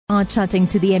Are chatting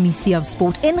to the MEC of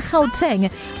Sport in Gauteng.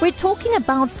 We're talking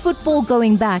about football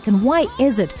going back and why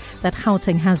is it that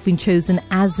Gauteng has been chosen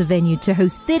as a venue to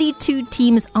host 32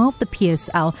 teams of the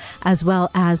PSL as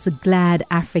well as the GLAD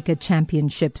Africa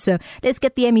Championship. So let's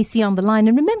get the MEC on the line.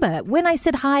 And remember, when I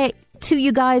said hi to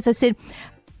you guys, I said,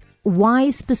 why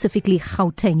specifically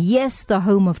Gauteng? Yes, the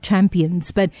home of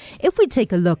champions, but if we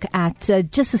take a look at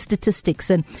just the statistics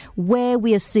and where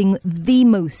we are seeing the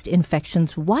most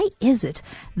infections, why is it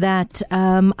that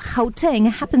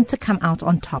Gauteng happened to come out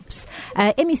on tops?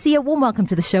 MEC, a warm welcome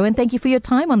to the show and thank you for your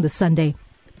time on this Sunday.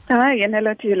 Hi, and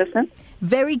hello to you, listener.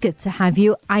 Very good to have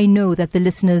you. I know that the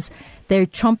listeners, they're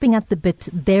chomping at the bit.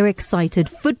 They're excited.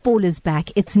 Football is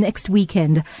back. It's next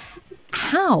weekend.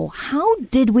 How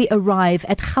did we arrive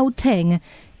at Gauteng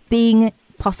being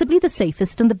possibly the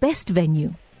safest and the best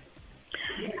venue?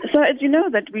 So as you know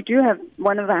that we do have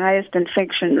one of the highest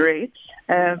infection rates,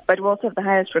 but we also have the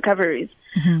highest recoveries.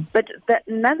 Mm-hmm. But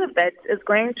none of that is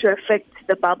going to affect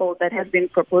the bubble that has been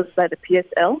proposed by the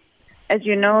PSL. As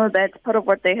you know, that part of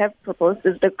what they have proposed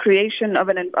is the creation of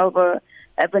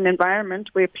an environment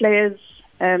where players,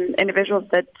 individuals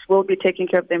that will be taking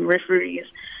care of them, referees,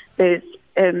 there's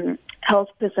health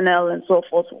personnel and so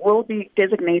forth will be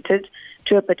designated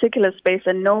to a particular space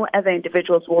and no other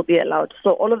individuals will be allowed.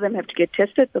 So all of them have to get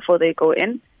tested before they go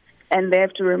in and they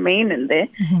have to remain in there.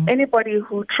 Mm-hmm. Anybody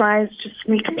who tries to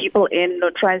sneak people in or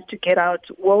tries to get out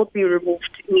will be removed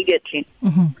immediately.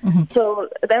 Mm-hmm. Mm-hmm. So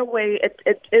that way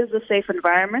it is a safe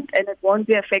environment and it won't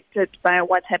be affected by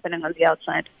what's happening on the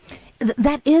outside.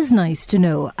 That is nice to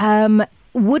know.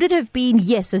 Would it have been,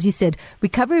 yes, as you said,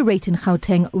 recovery rate in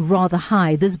Gauteng rather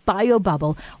high, this bio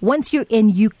bubble, once you're in,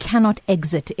 you cannot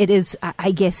exit. It is,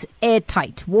 I guess,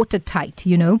 airtight, watertight,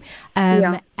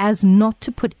 as not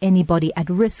to put anybody at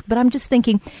risk. But I'm just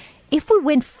thinking, if we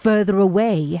went further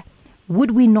away,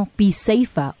 would we not be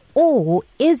safer? Or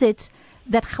is it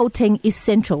that Gauteng is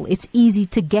central, it's easy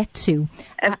to get to?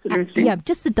 Absolutely.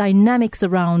 Just the dynamics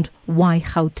around why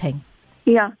Gauteng.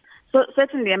 Yeah. So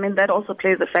certainly, that also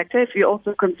plays a factor if you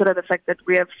also consider the fact that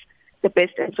we have the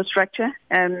best infrastructure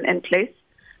in place.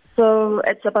 So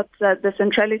it's about the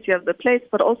centrality of the place,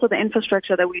 but also the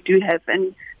infrastructure that we do have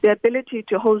and the ability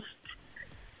to host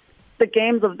the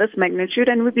games of this magnitude.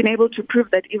 And we've been able to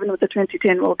prove that even with the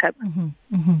 2010 World Cup. Mm-hmm,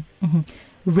 mm-hmm, mm-hmm.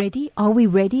 Ready? Are we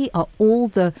ready? Are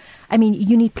all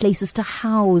you need places to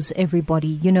house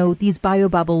everybody. These bio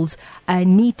bubbles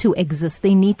need to exist.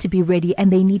 They need to be ready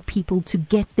and they need people to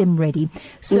get them ready.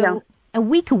 So a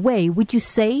week away, would you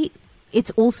say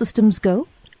it's all systems go?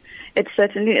 It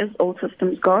certainly is all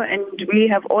systems go. And we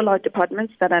have all our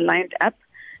departments that are lined up.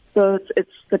 So it's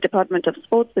the Department of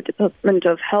Sports, the Department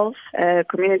of Health,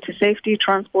 Community Safety,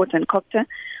 Transport and COPTA,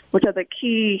 which are the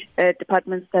key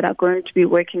departments that are going to be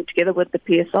working together with the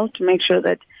PSL to make sure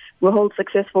that we hold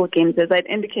successful games. As I'd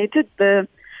indicated, the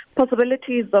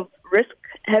possibilities of risk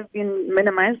have been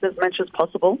minimized as much as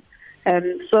possible.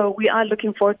 So we are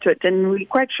looking forward to it. And we're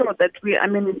quite sure that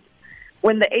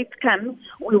when the 8th comes,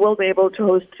 we will be able to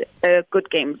host good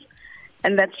games.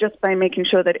 And that's just by making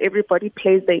sure that everybody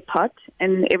plays their part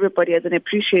and everybody has an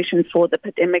appreciation for the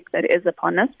pandemic that is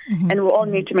upon us. Mm-hmm. And we all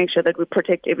need to make sure that we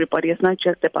protect everybody. It's not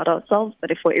just about ourselves, but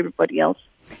for everybody else.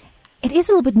 It is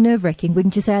a little bit nerve-wracking,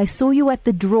 wouldn't you say? I saw you at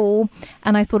the draw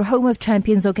and I thought, home of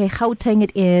champions, okay, Gauteng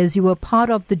it is. You were part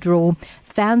of the draw.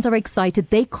 Fans are excited.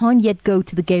 They can't yet go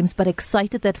to the games, but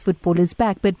excited that football is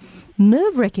back. But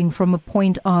nerve-wracking from a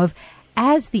point of,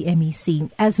 as the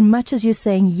MEC, as much as you're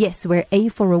saying, yes, we're A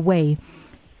for away,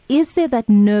 is there that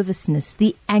nervousness,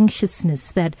 the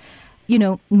anxiousness that,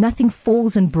 nothing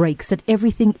falls and breaks, that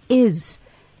everything is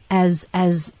as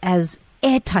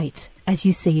airtight as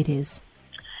you say it is?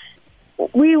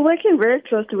 We're working very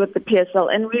closely with the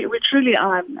PSL and we truly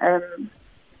are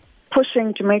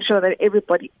pushing to make sure that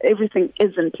everything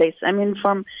is in place.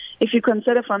 If you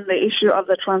consider from the issue of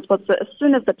the transport, so as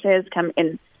soon as the players come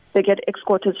in, they get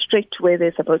escorted straight to where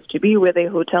they're supposed to be, where their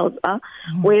hotels are,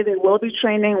 where they will be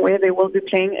training, where they will be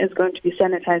playing is going to be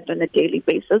sanitized on a daily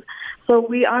basis. So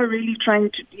we are really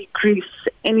trying to decrease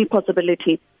any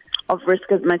possibility of risk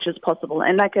as much as possible.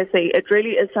 And like I say, it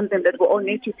really is something that we all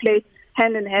need to play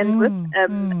hand in hand with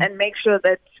and make sure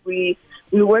that we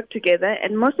work together.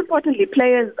 And most importantly,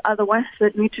 players are the ones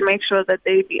that need to make sure that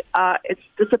they are as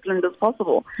disciplined as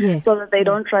possible so that they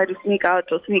don't try to sneak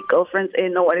out or sneak girlfriends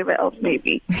in or whatever else may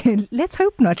be. Let's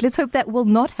hope not. Let's hope that will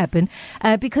not happen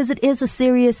because it is a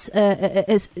serious,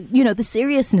 the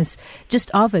seriousness just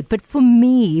of it. But for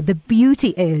me, the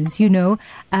beauty is,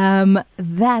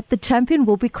 that the champion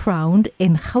will be crowned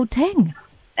in Gauteng.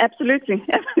 Absolutely.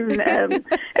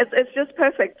 It's just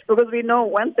perfect because we know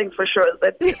one thing for sure is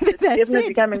that it's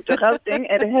definitely coming to Gauteng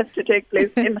and it has to take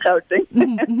place in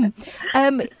Gauteng.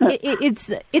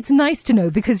 It's nice to know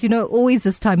because, always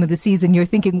this time of the season you're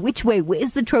thinking,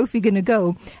 where's the trophy going to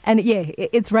go? And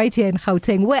it's right here in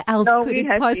Gauteng. Where else could it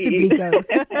possibly go?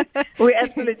 We're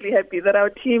absolutely happy that our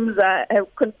teams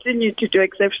have continued to do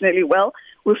exceptionally well.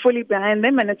 We're fully behind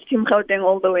them, and it's Team Gauteng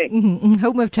all the way.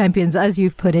 Home of champions, as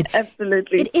you've put it.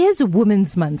 Absolutely. It is a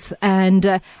Women's Month,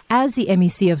 and as the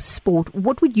MEC of Sport,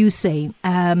 what would you say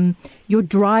your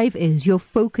drive is, your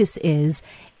focus is?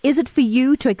 Is it for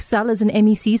you to excel as an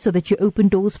MEC so that you open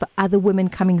doors for other women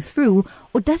coming through,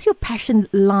 or does your passion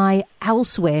lie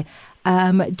elsewhere,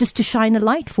 just to shine a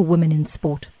light for women in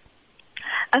sport?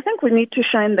 I think we need to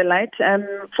shine the light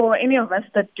for any of us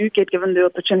that do get given the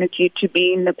opportunity to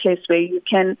be in a place where you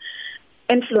can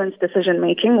influence decision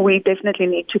making. We definitely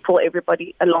need to pull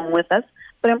everybody along with us.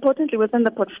 But importantly, within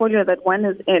the portfolio that one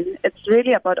is in, it's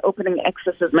really about opening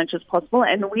access as much as possible.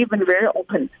 And we've been very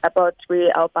open about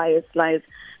where our bias lies.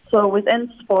 So within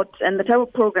sport and the type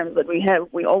of programs that we have,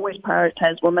 we always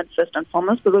prioritize women first and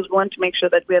foremost because we want to make sure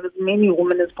that we have as many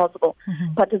women as possible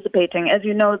participating. As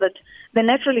you know, that there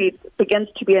naturally begins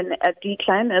to be a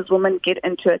decline as women get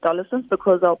into adolescence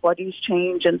because our bodies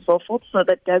change and so forth. So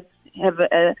that does have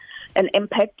an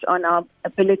impact on our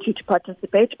ability to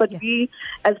participate. But we,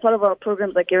 as part of our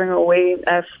programs, are giving away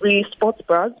free sports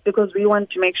bras because we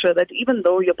want to make sure that even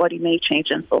though your body may change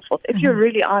and so forth, if you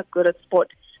really are good at sport,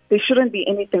 there shouldn't be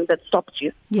anything that stops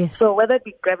you. Yes. So whether it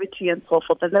be gravity and so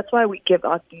forth, and that's why we give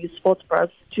out these sports bras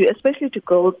especially to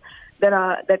girls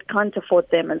that can't afford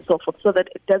them and so forth, so that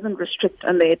it doesn't restrict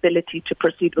on their ability to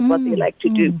proceed with what they like to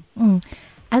do.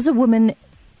 As a woman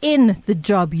in the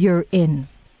job you're in,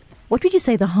 what would you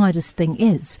say the hardest thing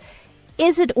is?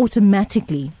 Is it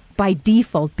automatically by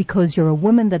default because you're a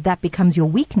woman that becomes your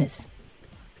weakness?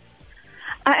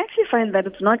 I actually find that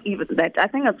it's not even that. I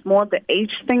think it's more the age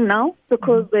thing now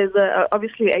because there's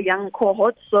obviously a young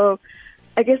cohort. So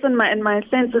I guess in my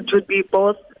sense it would be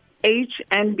both age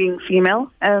and being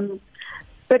female.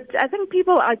 But I think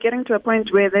people are getting to a point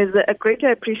where there's a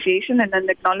greater appreciation and an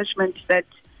acknowledgement that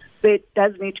there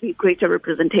does need to be greater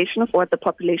representation of what the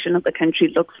population of the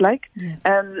country looks like.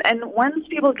 And once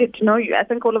people get to know you, I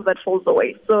think all of that falls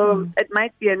away. So it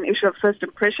might be an issue of first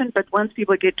impression, but once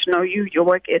people get to know you, your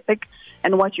work ethic,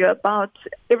 and what you're about,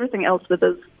 everything else with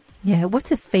us. Yeah,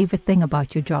 what's your favorite thing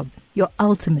about your job? Your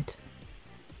ultimate?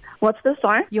 What's this,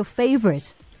 sorry? Your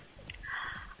favorite?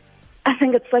 I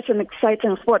think it's such an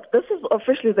exciting sport. This is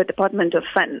officially the Department of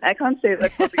Fun. I can't say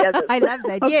that for the others. I love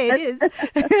that. Yeah, it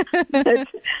is.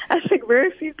 I think very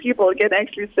few people can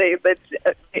actually say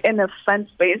that in a fun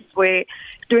space where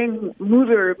doing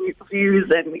movie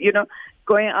reviews and,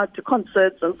 going out to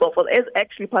concerts and so forth is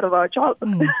actually part of our job.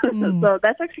 So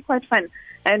that's actually quite fun.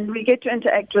 And we get to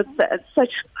interact with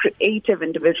such creative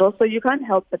individuals, so you can't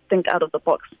help but think out of the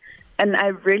box. And I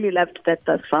really loved that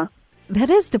thus far. That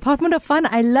is Department of Fun.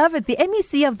 I love it. The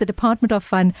MEC of the Department of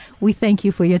Fun, we thank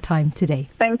you for your time today.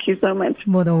 Thank you so much.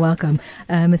 More than welcome.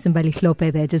 Ms. Mbali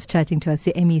Hlophe there just chatting to us,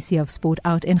 the MEC of Sport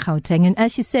out in Gauteng. And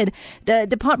as she said, the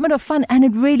Department of Fun, and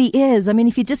it really is. I mean,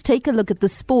 if you just take a look at the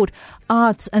sport,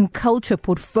 arts and culture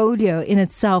portfolio in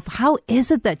itself, how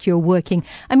is it that you're working?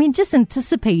 I mean, just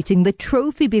anticipating the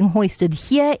trophy being hoisted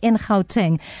here in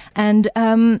Gauteng. And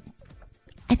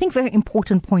I think very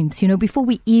important points, before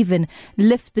we even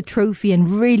lift the trophy and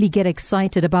really get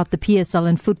excited about the PSL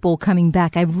and football coming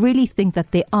back. I really think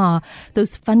that there are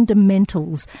those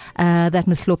fundamentals that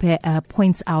Ms. Hlophe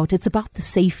points out. It's about the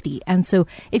safety. And so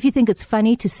if you think it's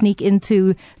funny to sneak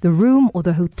into the room or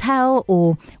the hotel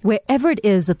or wherever it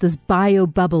is that this bio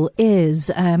bubble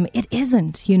is, it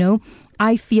isn't,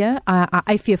 I fear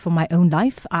for my own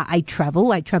life. I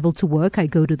travel to work. I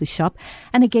go to the shop.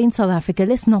 And again, South Africa,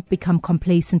 let's not become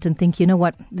complacent and think,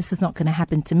 this is not going to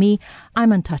happen to me.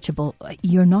 I'm untouchable.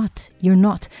 You're not.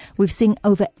 We've seen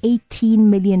over 18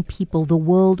 million people the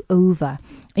world over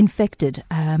infected.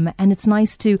 And it's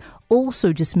nice to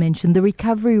also just mention the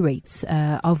recovery rates,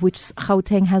 of which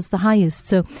Gauteng has the highest.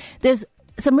 So there's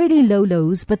some really low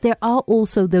lows, but there are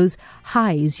also those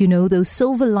highs, those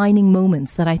silver lining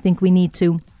moments that I think we need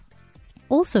to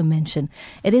also mention.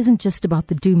 It isn't just about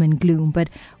the doom and gloom, but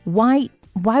why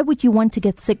why would you want to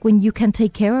get sick when you can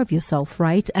take care of yourself,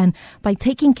 right? And by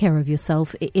taking care of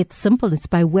yourself, it's simple. It's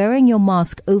by wearing your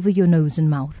mask over your nose and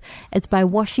mouth. It's by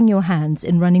washing your hands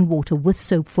in running water with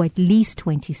soap for at least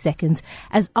 20 seconds,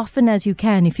 as often as you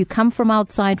can. If you come from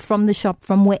outside, from the shop,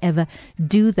 from wherever,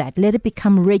 do that. Let it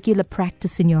become regular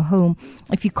practice in your home.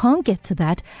 If you can't get to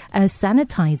that,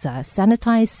 sanitizer.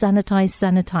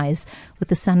 Sanitize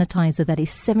with a sanitizer that is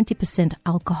 70%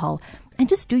 alcohol. And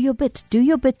just do your bit. Do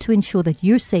your bit to ensure that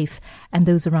you're safe and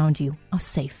those around you are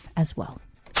safe as well.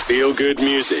 Feel good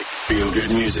music. Feel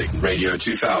good music. Radio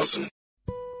 2000.